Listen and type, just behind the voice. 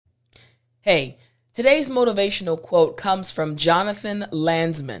Hey, today's motivational quote comes from Jonathan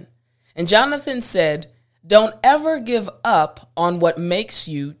Landsman. And Jonathan said, "Don't ever give up on what makes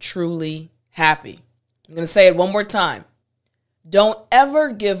you truly happy." I'm going to say it one more time. Don't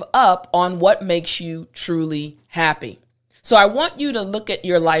ever give up on what makes you truly happy. So I want you to look at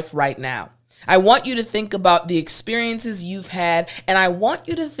your life right now. I want you to think about the experiences you've had, and I want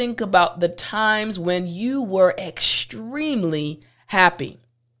you to think about the times when you were extremely happy.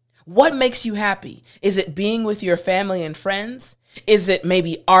 What makes you happy? Is it being with your family and friends? Is it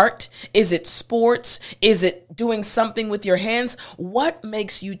maybe art? Is it sports? Is it doing something with your hands? What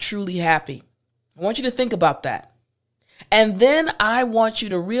makes you truly happy? I want you to think about that. And then I want you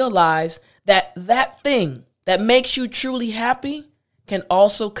to realize that that thing that makes you truly happy can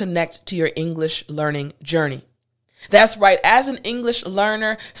also connect to your English learning journey. That's right. As an English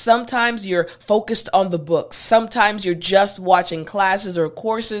learner, sometimes you're focused on the books. Sometimes you're just watching classes or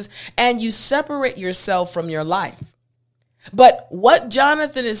courses and you separate yourself from your life. But what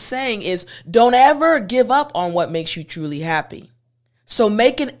Jonathan is saying is don't ever give up on what makes you truly happy. So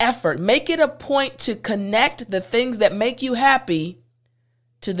make an effort, make it a point to connect the things that make you happy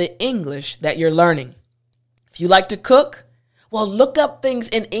to the English that you're learning. If you like to cook, well, look up things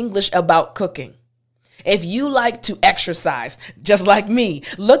in English about cooking. If you like to exercise, just like me,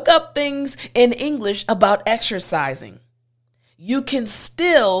 look up things in English about exercising. You can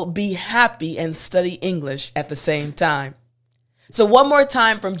still be happy and study English at the same time. So one more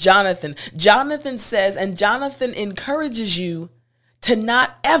time from Jonathan. Jonathan says, and Jonathan encourages you to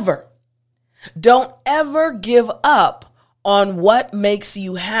don't ever give up on what makes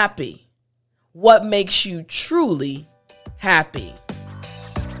you happy, what makes you truly happy.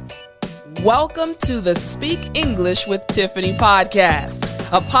 Welcome to the Speak English with Tiffany podcast,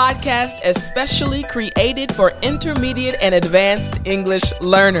 a podcast especially created for intermediate and advanced English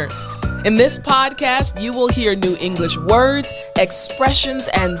learners. In this podcast, you will hear new English words, expressions,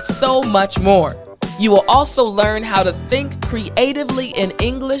 and so much more. You will also learn how to think creatively in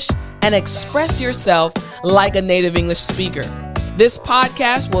English and express yourself like a native English speaker. This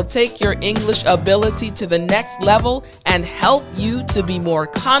podcast will take your English ability to the next level and help you to be more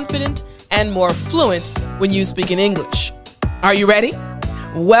confident and more fluent when you speak in English. Are you ready?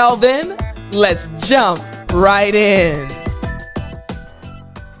 Well then, let's jump right in.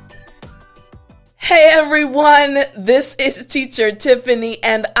 Hey everyone, this is Teacher Tiffany,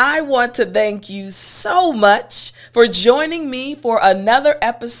 and I want to thank you so much for joining me for another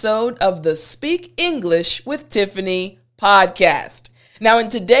episode of the Speak English with Tiffany podcast. Now, in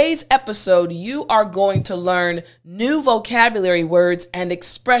today's episode, you are going to learn new vocabulary words and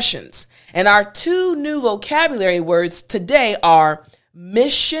expressions. And our two new vocabulary words today are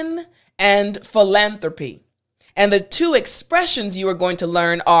mission and philanthropy. And the two expressions you are going to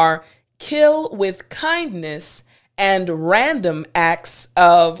learn are kill with kindness and random acts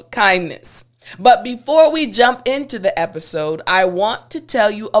of kindness. But before we jump into the episode, I want to tell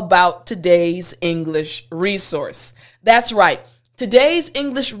you about today's English resource. That's right. Today's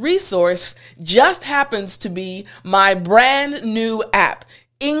English resource just happens to be my brand new app,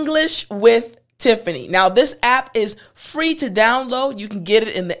 English with Tiffany. Now, this app is free to download. You can get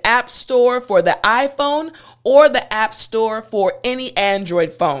it in the App Store for the iPhone or the App Store for any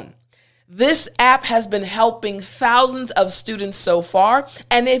Android phone. This app has been helping thousands of students so far.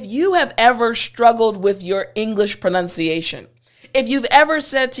 And if you have ever struggled with your English pronunciation, if you've ever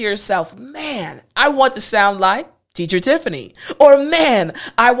said to yourself, man, I want to sound like Teacher Tiffany, or man,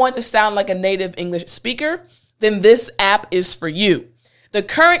 I want to sound like a native English speaker, then this app is for you. The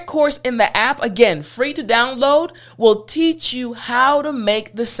current course in the app, again, free to download, will teach you how to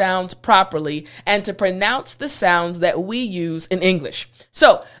make the sounds properly and to pronounce the sounds that we use in English.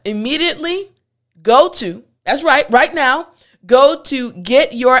 So immediately right now, go to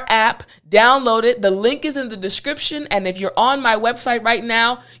get your app, download it. The link is in the description. And if you're on my website right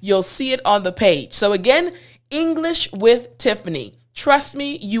now, you'll see it on the page. So again, English with Tiffany. Trust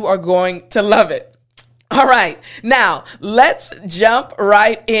me, you are going to love it. All right, now let's jump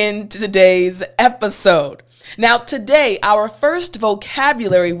right into today's episode. Now today, our first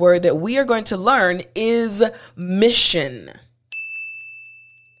vocabulary word that we are going to learn is mission.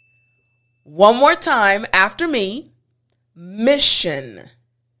 One more time after me, mission.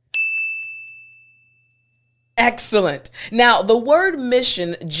 Excellent. Now, the word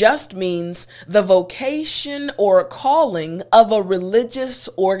mission just means the vocation or calling of a religious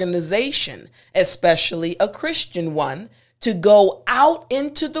organization, especially a Christian one, to go out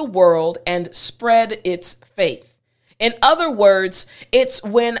into the world and spread its faith. In other words, it's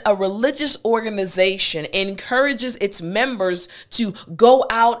when a religious organization encourages its members to go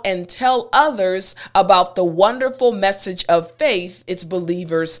out and tell others about the wonderful message of faith its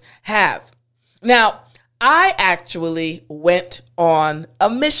believers have. Now, I actually went on a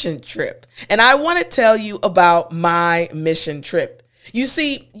mission trip, and I want to tell you about my mission trip. You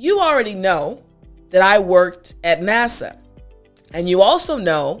see, you already know that I worked at NASA, and you also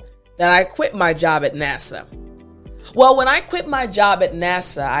know that I quit my job at NASA. Well, when I quit my job at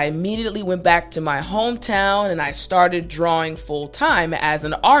NASA, I immediately went back to my hometown and I started drawing full time as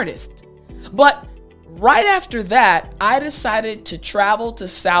an artist. But right after that, I decided to travel to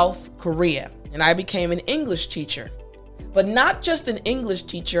South Korea and I became an English teacher. But not just an English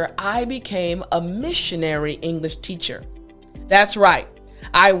teacher, I became a missionary English teacher. That's right.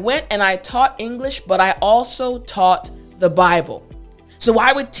 I went and I taught English, but I also taught the Bible. So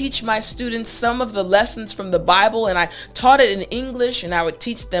I would teach my students some of the lessons from the Bible, and I taught it in English, and I would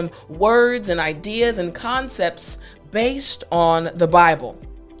teach them words and ideas and concepts based on the Bible.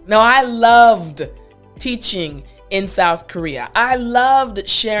 Now, I loved teaching in South Korea. I loved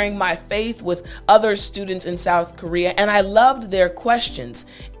sharing my faith with other students in South Korea, and I loved their questions.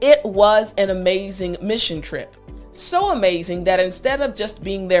 It was an amazing mission trip. So amazing that instead of just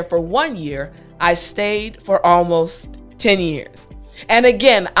being there for 1 year, I stayed for almost 10 years. And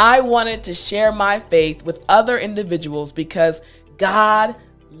again, I wanted to share my faith with other individuals because God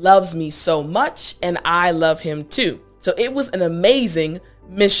loves me so much and I love him too. So it was an amazing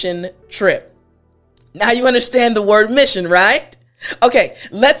mission trip. Now you understand the word mission, right? Okay,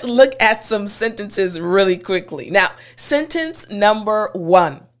 let's look at some sentences really quickly. Now, sentence number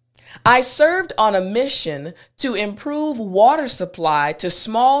 1. I served on a mission to improve water supply to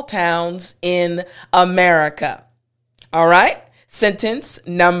small towns in America. All right. Sentence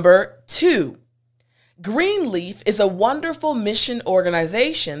number 2. Greenleaf is a wonderful mission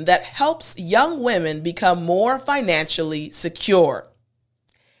organization that helps young women become more financially secure.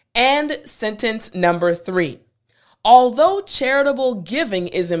 And sentence number 3. Although charitable giving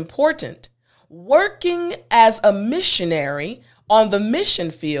is important, working as a missionary on the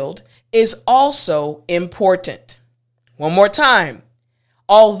mission field is also important. One more time.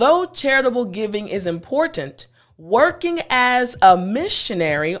 Although charitable giving is important, working as a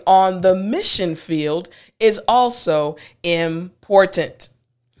missionary on the mission field is also important.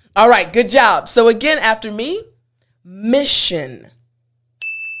 All right, good job. So again, after me, mission.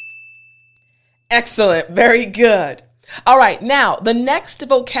 Excellent, very good. All right, now the next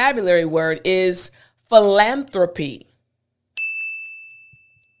vocabulary word is philanthropy.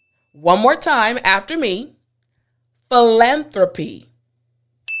 One more time after me, philanthropy.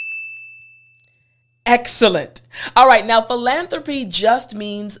 Excellent. All right, now philanthropy just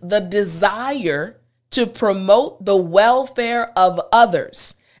means the desire to promote the welfare of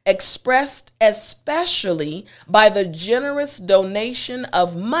others, expressed especially by the generous donation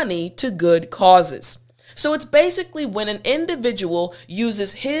of money to good causes. So it's basically when an individual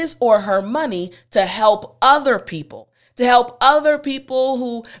uses his or her money to help other people. To help other people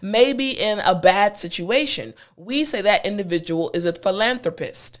who may be in a bad situation. We say that individual is a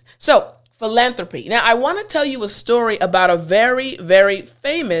philanthropist. So, philanthropy. Now, I want to tell you a story about a very, very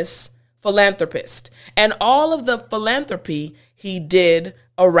famous philanthropist and all of the philanthropy he did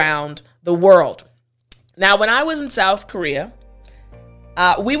around the world. Now, when I was in South Korea,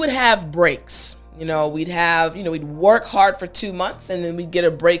 we would have breaks. We'd work hard for 2 months and then we'd get a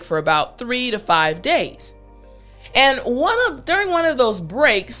break for about 3 to 5 days. And during one of those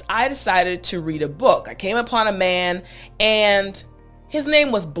breaks, I decided to read a book. I came upon a man and his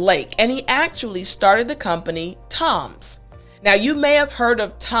name was Blake, and he actually started the company Tom's. Now, you may have heard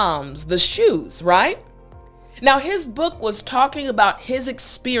of Tom's, the shoes, right? Now, his book was talking about his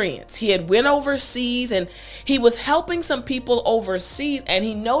experience. He had went overseas and he was helping some people overseas, and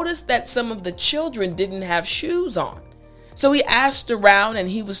he noticed that some of the children didn't have shoes on. So he asked around and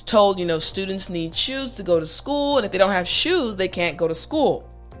he was told, students need shoes to go to school, and if they don't have shoes, they can't go to school.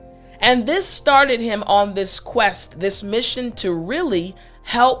 And this started him on this quest, this mission to really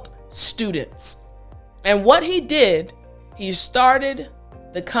help students. And what he did, he started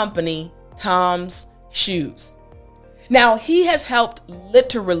the company Tom's Shoes. Now, he has helped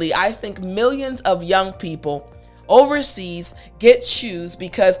literally, I think, millions of young people overseas get shoes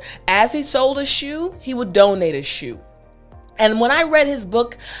because as he sold a shoe, he would donate a shoe. And when I read his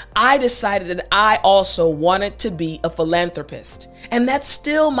book, I decided that I also wanted to be a philanthropist. And that's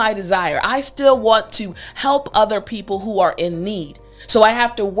still my desire. I still want to help other people who are in need. So I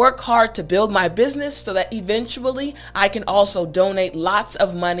have to work hard to build my business so that eventually I can also donate lots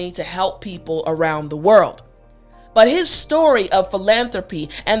of money to help people around the world. But his story of philanthropy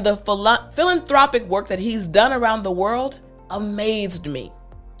and the philanthropic work that he's done around the world amazed me.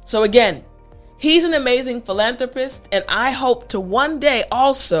 So again, he's an amazing philanthropist, and I hope to one day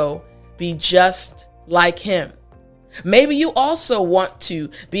also be just like him. Maybe you also want to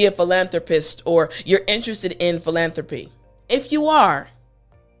be a philanthropist, or you're interested in philanthropy. If you are,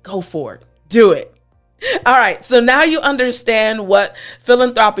 go for it. Do it. All right. So now you understand what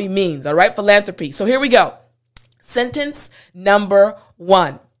philanthropy means. All right. Philanthropy. So here we go. Sentence number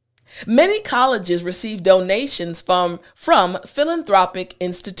 1. Many colleges receive donations from philanthropic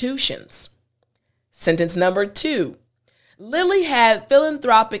institutions. Sentence number 2. Lily had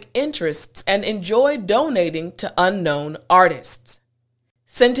philanthropic interests and enjoyed donating to unknown artists.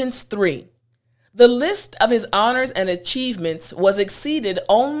 Sentence 3. The list of his honors and achievements was exceeded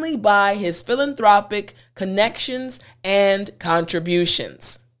only by his philanthropic connections and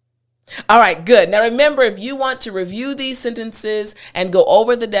contributions. All right, good. Now remember, if you want to review these sentences and go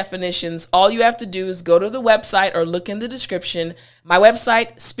over the definitions, all you have to do is go to the website or look in the description. My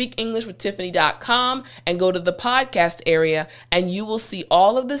website, speakenglishwithtiffany.com, and go to the podcast area, and you will see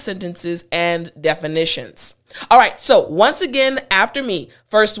all of the sentences and definitions. All right, so once again, after me,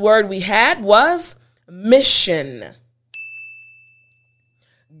 first word we had was mission.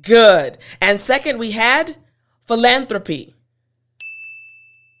 Good. And second, we had philanthropy.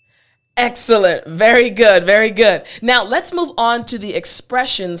 Excellent. Very good. Very good. Now let's move on to the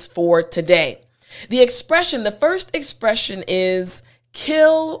expressions for today. The first expression is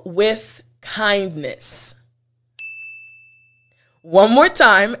kill with kindness. One more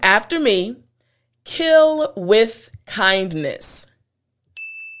time after me. Kill with kindness.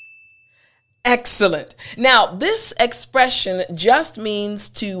 Excellent. Now, this expression just means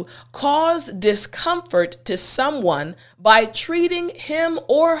to cause discomfort to someone by treating him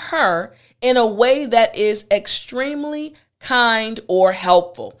or her in a way that is extremely kind or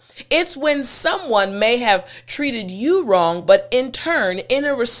helpful. It's when someone may have treated you wrong, but in turn, in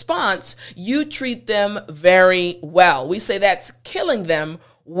a response, you treat them very well. We say that's killing them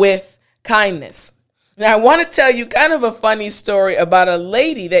with kindness. Now, I want to tell you kind of a funny story about a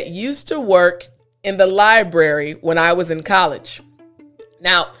lady that used to work in the library when I was in college.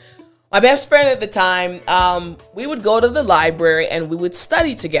 Now, my best friend at the time, we would go to the library and we would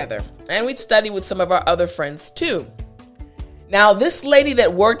study together. And we'd study with some of our other friends too. Now, this lady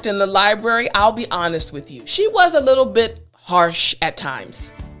that worked in the library, I'll be honest with you, she was a little bit harsh at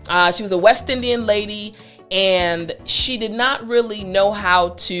times. She was a West Indian lady, and she did not really know how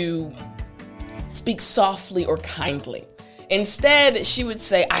to speak softly or kindly. Instead, she would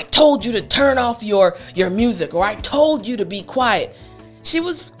say, "I told you to turn off your music," or "I told you to be quiet." She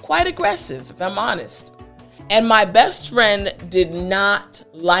was quite aggressive, if I'm honest. And my best friend did not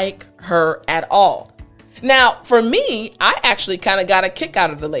like her at all. Now, for me, I actually kind of got a kick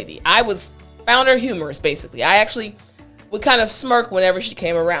out of the lady. Found her humorous, basically. I actually would kind of smirk whenever she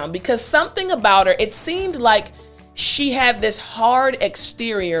came around, because something about her, it seemed like she had this hard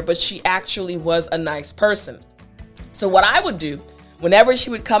exterior, but she actually was a nice person. So what I would do, whenever she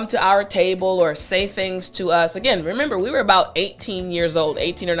would come to our table or say things to us, again, remember, we were about 18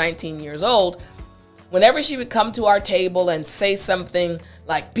 or 19 years old. Whenever she would come to our table and say something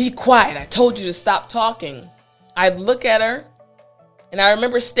like, "Be quiet, I told you to stop talking," I'd look at her, and I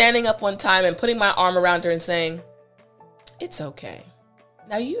remember standing up one time and putting my arm around her and saying, "It's okay.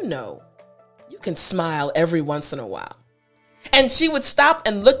 Now you know, you can smile every once in a while." And she would stop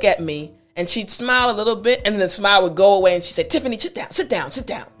and look at me, and she'd smile a little bit, and then the smile would go away, and she'd say, "Tiffany, sit down, sit down, sit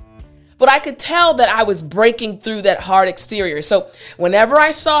down." But I could tell that I was breaking through that hard exterior. So whenever I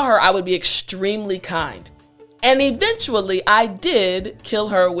saw her, I would be extremely kind. And eventually I did kill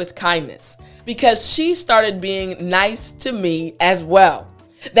her with kindness, because she started being nice to me as well.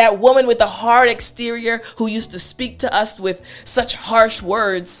 That woman with the hard exterior who used to speak to us with such harsh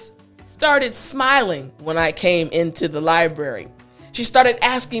words started smiling when I came into the library. She started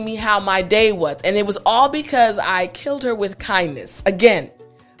asking me how my day was, and it was all because I killed her with kindness. Again,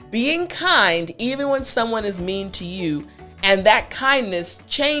 being kind even when someone is mean to you, and that kindness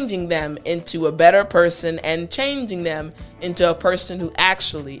changing them into a better person and changing them into a person who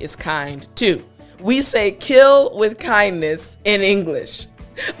actually is kind too. We say kill with kindness in English.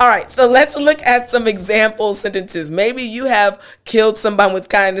 All right, so let's look at some example sentences. Maybe you have killed someone with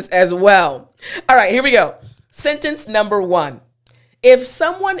kindness as well. All right, here we go. Sentence number 1. If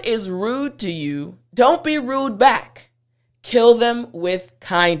someone is rude to you, don't be rude back. Kill them with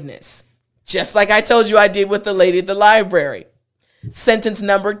kindness. Just like I told you I did with the lady at the library. Sentence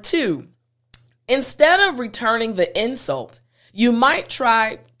number 2. Instead of returning the insult, you might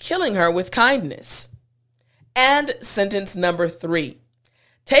try killing her with kindness. And sentence number 3,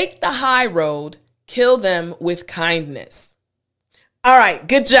 take the high road, kill them with kindness. All right,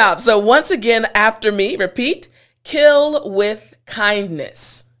 good job. So once again, after me, repeat, kill with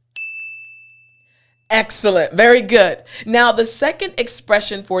kindness. Excellent. Very good. Now, the second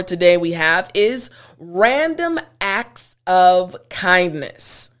expression for today we have is random acts of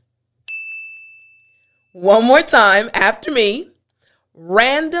kindness. One more time after me,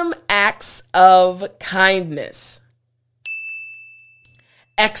 random acts of kindness.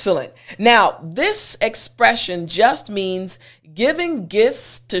 Excellent. Now, this expression just means giving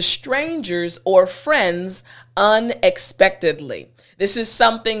gifts to strangers or friends unexpectedly. This is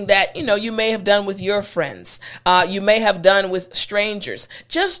something that, you may have done with your friends. You may have done with strangers,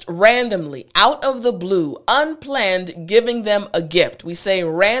 just randomly, out of the blue, unplanned, giving them a gift. We say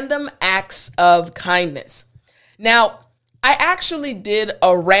random acts of kindness. Now, I actually did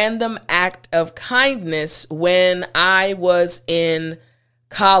a random act of kindness when I was in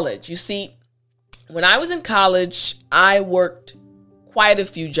college. You see, when I was in college, I worked quite a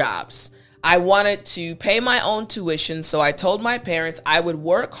few jobs. I wanted to pay my own tuition, so I told my parents I would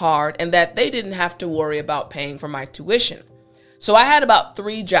work hard and that they didn't have to worry about paying for my tuition. So I had about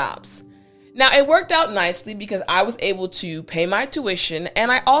 3 jobs. Now, it worked out nicely because I was able to pay my tuition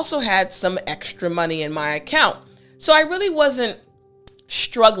and I also had some extra money in my account. So I really wasn't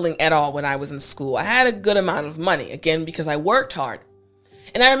struggling at all when I was in school. I had a good amount of money, again, because I worked hard.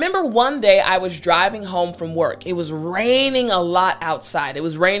 And I remember one day I was driving home from work. It was raining a lot outside. It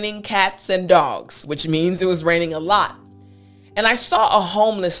was raining cats and dogs, which means it was raining a lot. And I saw a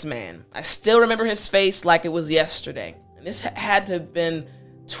homeless man. I still remember his face like it was yesterday. And this had to have been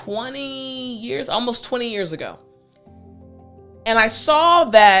 20 years, almost 20 years ago. And I saw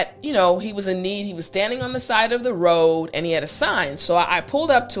that, he was in need. He was standing on the side of the road and he had a sign. So I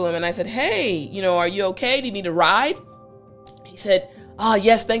pulled up to him and I said, hey, are you okay? Do you need a ride? He said, oh,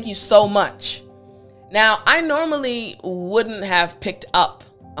 yes, thank you so much. Now, I normally wouldn't have picked up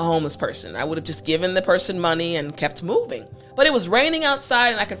a homeless person. I would have just given the person money and kept moving. But it was raining outside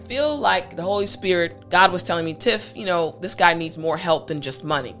and I could feel like the Holy Spirit, God was telling me, Tiff, this guy needs more help than just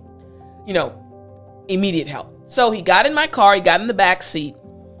money. Immediate help. So he got in my car, he got in the back seat,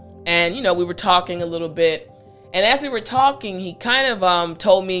 and, we were talking a little bit. And as we were talking, he kind of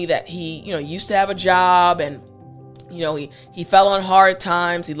told me that he, used to have a job and, he fell on hard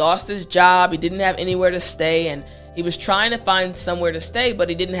times. He lost his job. He didn't have anywhere to stay. And he was trying to find somewhere to stay, but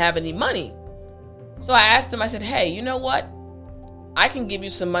he didn't have any money. So I asked him, I said, hey, you know what? I can give you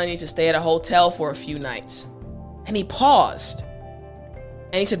some money to stay at a hotel for a few nights. And he paused.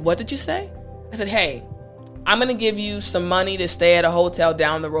 And he said, what did you say? I said, hey, I'm going to give you some money to stay at a hotel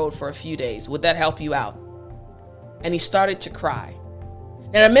down the road for a few days. Would that help you out? And he started to cry.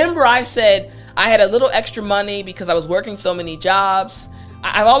 And remember, I said I had a little extra money because I was working so many jobs.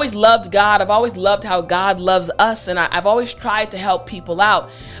 I've always loved God. I've always loved how God loves us. And I've always tried to help people out.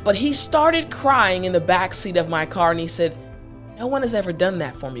 But he started crying in the backseat of my car. And he said, no one has ever done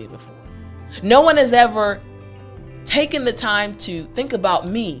that for me before. No one has ever taken the time to think about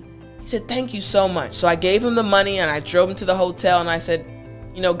me. He said, thank you so much. So I gave him the money and I drove him to the hotel and I said,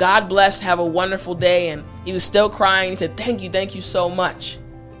 God bless, have a wonderful day. And he was still crying. He said, thank you so much.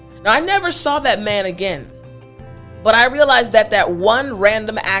 Now, I never saw that man again, but I realized that one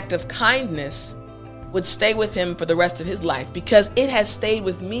random act of kindness would stay with him for the rest of his life because it has stayed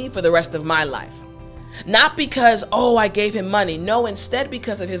with me for the rest of my life. Not because, I gave him money. No, instead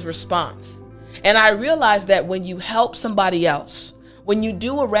because of his response. And I realized that when you help somebody else, when you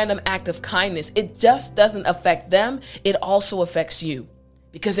do a random act of kindness, it just doesn't affect them. It also affects you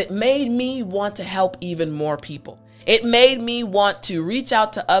because it made me want to help even more people. It made me want to reach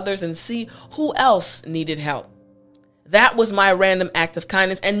out to others and see who else needed help. That was my random act of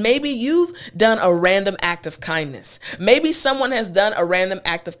kindness. And maybe you've done a random act of kindness. Maybe someone has done a random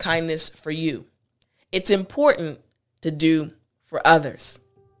act of kindness for you. It's important to do for others.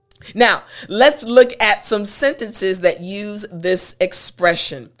 Now, let's look at some sentences that use this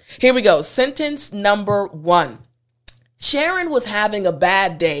expression. Here we go. Sentence number 1. Sharon was having a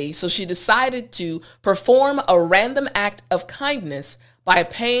bad day, so she decided to perform a random act of kindness by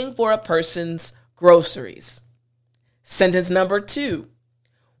paying for a person's groceries. Sentence number 2.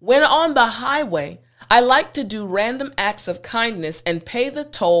 When on the highway, I like to do random acts of kindness and pay the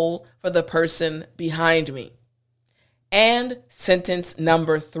toll for the person behind me. And sentence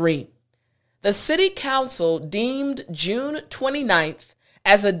number 3. The city council deemed June 29th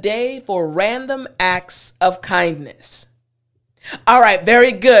as a day for random acts of kindness. All right,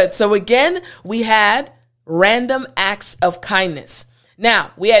 very good. So again, we had random acts of kindness.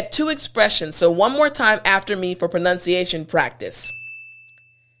 Now, we had two expressions, so one more time after me for pronunciation practice.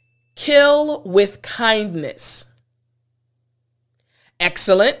 Kill with kindness.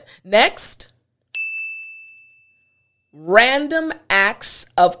 Excellent. Next. Random acts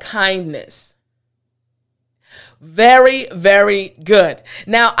of kindness. Very, very good.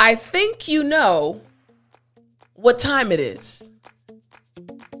 Now, I think you know what time it is.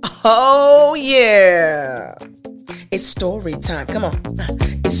 Oh, yeah. It's story time. Come on.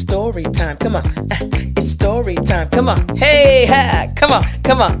 It's story time. Come on. It's story time. Come on. Hey, ha. Come on.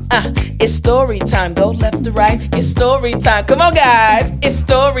 Come on. It's story time. Go left to right. It's story time. Come on, guys. It's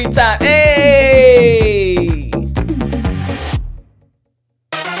story time. Hey.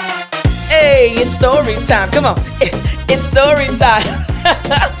 Hey, it's story time. Come on. It's story time.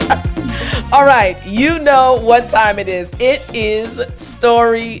 All right, you know what time it is. It is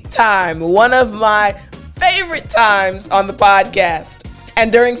story time, one of my favorite times on the podcast.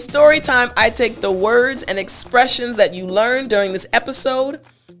 And during story time, I take the words and expressions that you learned during this episode,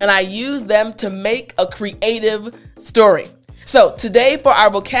 and I use them to make a creative story. So today for our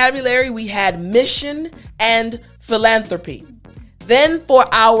vocabulary, we had mission and philanthropy. Then for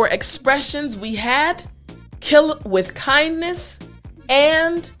our expressions, we had kill with kindness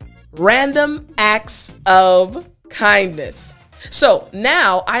and random acts of kindness. So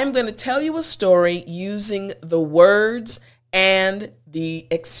now I'm going to tell you a story using the words and the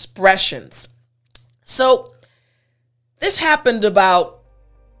expressions. So this happened about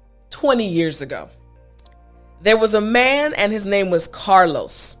 20 years ago. There was a man and his name was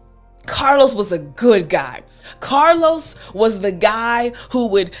Carlos. Carlos was a good guy. Carlos was the guy who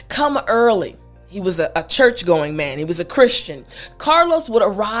would come early. He was a church-going man. He was a Christian. Carlos would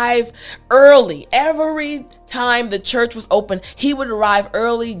arrive early. Every time the church was open, he would arrive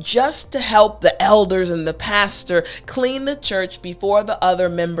early just to help the elders and the pastor clean the church before the other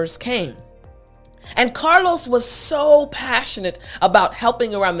members came. And Carlos was so passionate about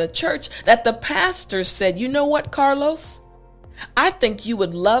helping around the church that the pastor said, "You know what, Carlos? I think you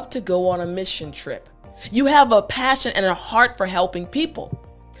would love to go on a mission trip. You have a passion and a heart for helping people."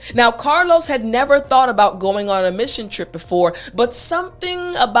 Now, Carlos had never thought about going on a mission trip before, but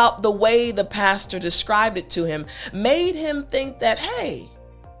something about the way the pastor described it to him made him think that, hey,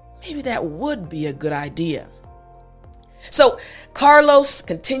 maybe that would be a good idea. So Carlos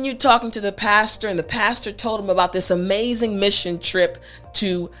continued talking to the pastor, and the pastor told him about this amazing mission trip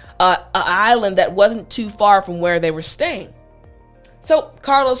to an island that wasn't too far from where they were staying. So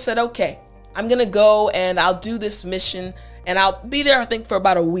Carlos said, okay, I'm going to go and I'll do this mission. And I'll be there, I think, for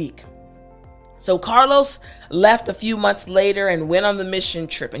about a week. So Carlos left a few months later and went on the mission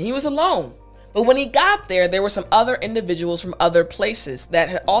trip. And he was alone. But when he got there, there were some other individuals from other places that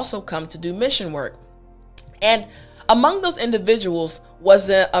had also come to do mission work. And among those individuals was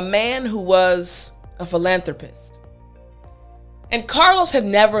a man who was a philanthropist. And Carlos had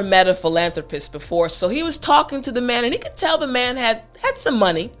never met a philanthropist before. So he was talking to the man, and he could tell the man had some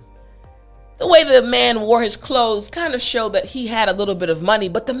money. The way the man wore his clothes kind of showed that he had a little bit of money,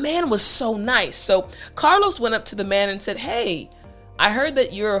 but the man was so nice. So Carlos went up to the man and said, "Hey, I heard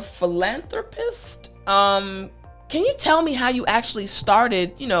that you're a philanthropist. Can you tell me how you actually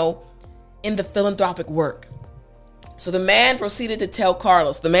started, in the philanthropic work?" So the man proceeded to tell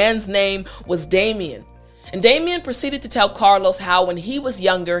Carlos. The man's name was Damien. And Damien proceeded to tell Carlos how when he was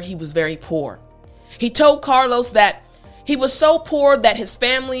younger, he was very poor. He told Carlos that he was so poor that his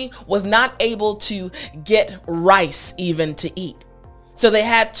family was not able to get rice even to eat. So they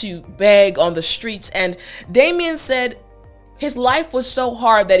had to beg on the streets. And Damien said his life was so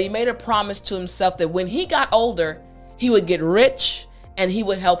hard that he made a promise to himself that when he got older, he would get rich and he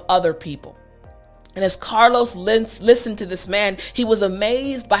would help other people. And as Carlos listened to this man, he was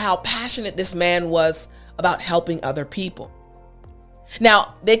amazed by how passionate this man was about helping other people.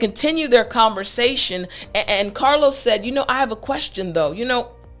 Now, they continued their conversation, and Carlos said, I have a question though.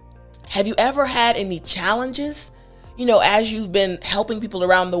 Have you ever had any challenges, as you've been helping people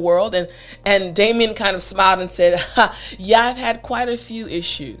around the world? And Damien kind of smiled and said, yeah, I've had quite a few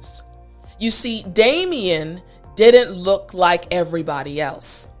issues. You see, Damien didn't look like everybody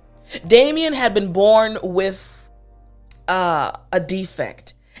else. Damien had been born with a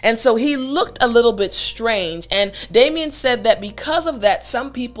defect. And so he looked a little bit strange. And Damien said that because of that,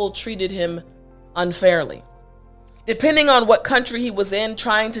 some people treated him unfairly. Depending on what country he was in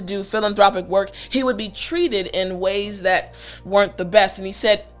trying to do philanthropic work, he would be treated in ways that weren't the best. And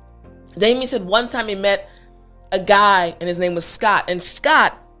Damien said one time he met a guy and his name was Scott. And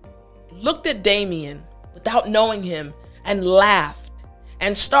Scott looked at Damien without knowing him and laughed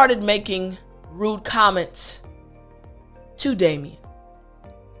and started making rude comments to Damien.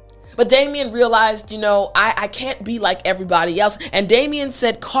 But Damien realized, I can't be like everybody else. And Damien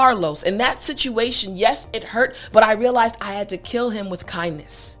said, Carlos, in that situation, yes, it hurt, but I realized I had to kill him with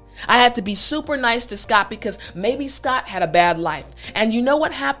kindness. I had to be super nice to Scott because maybe Scott had a bad life. And you know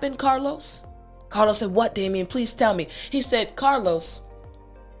what happened, Carlos? Carlos said, what, Damien? Please tell me. He said, Carlos,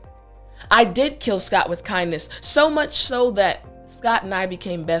 I did kill Scott with kindness, so much so that Scott and I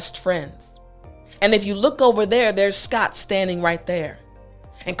became best friends. And if you look over there, there's Scott standing right there.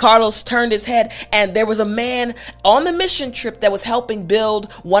 And Carlos turned his head, and there was a man on the mission trip that was helping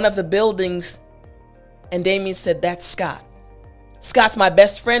build one of the buildings. And Damien said, that's Scott. Scott's my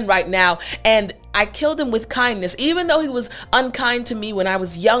best friend right now, and I killed him with kindness, even though he was unkind to me when I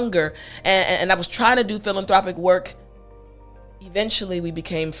was younger and I was trying to do philanthropic work. Eventually, we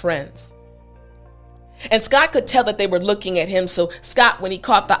became friends. And Scott could tell that they were looking at him. So Scott, when he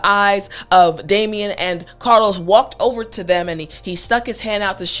caught the eyes of Damien and Carlos, walked over to them and he stuck his hand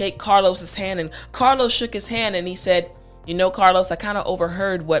out to shake Carlos's hand. And Carlos shook his hand and he said, Carlos, I kind of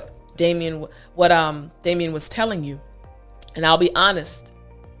overheard what Damien was telling you. And I'll be honest,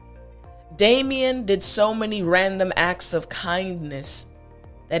 Damien did so many random acts of kindness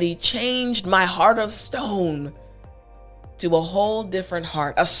that he changed my heart of stone to a whole different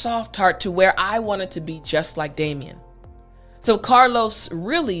heart, a soft heart to where I wanted to be just like Damien. So Carlos,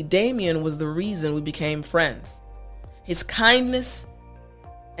 really, Damien was the reason we became friends. His kindness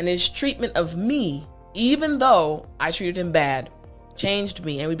and his treatment of me, even though I treated him bad, changed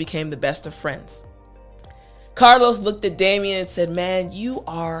me and we became the best of friends. Carlos looked at Damien and said, man, you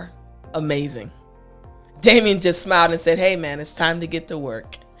are amazing. Damien just smiled and said, hey, man, it's time to get to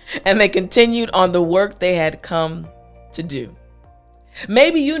work. And they continued on the work they had come to do.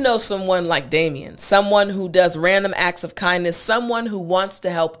 Maybe you know someone like Damien, someone who does random acts of kindness, someone who wants to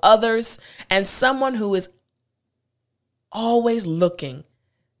help others, and someone who is always looking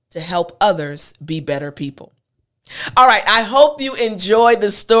to help others be better people. All right, I hope you enjoyed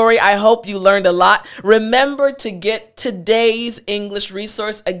the story. I hope you learned a lot. Remember to get today's English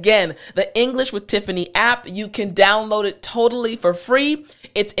resource. Again, the English with Tiffany app. You can download it totally for free.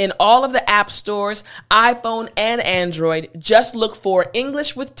 It's in all of the app stores, iPhone and Android. Just look for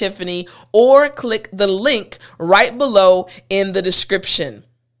English with Tiffany or click the link right below in the description.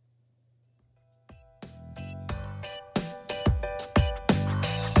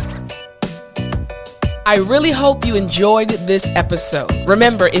 I really hope you enjoyed this episode.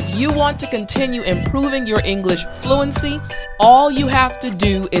 Remember, if you want to continue improving your English fluency, all you have to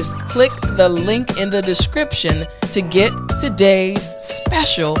do is click the link in the description to get today's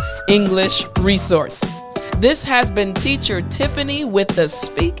special English resource. This has been Teacher Tiffany with the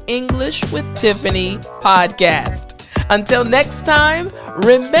Speak English with Tiffany podcast. Until next time,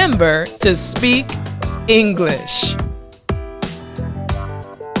 remember to speak English.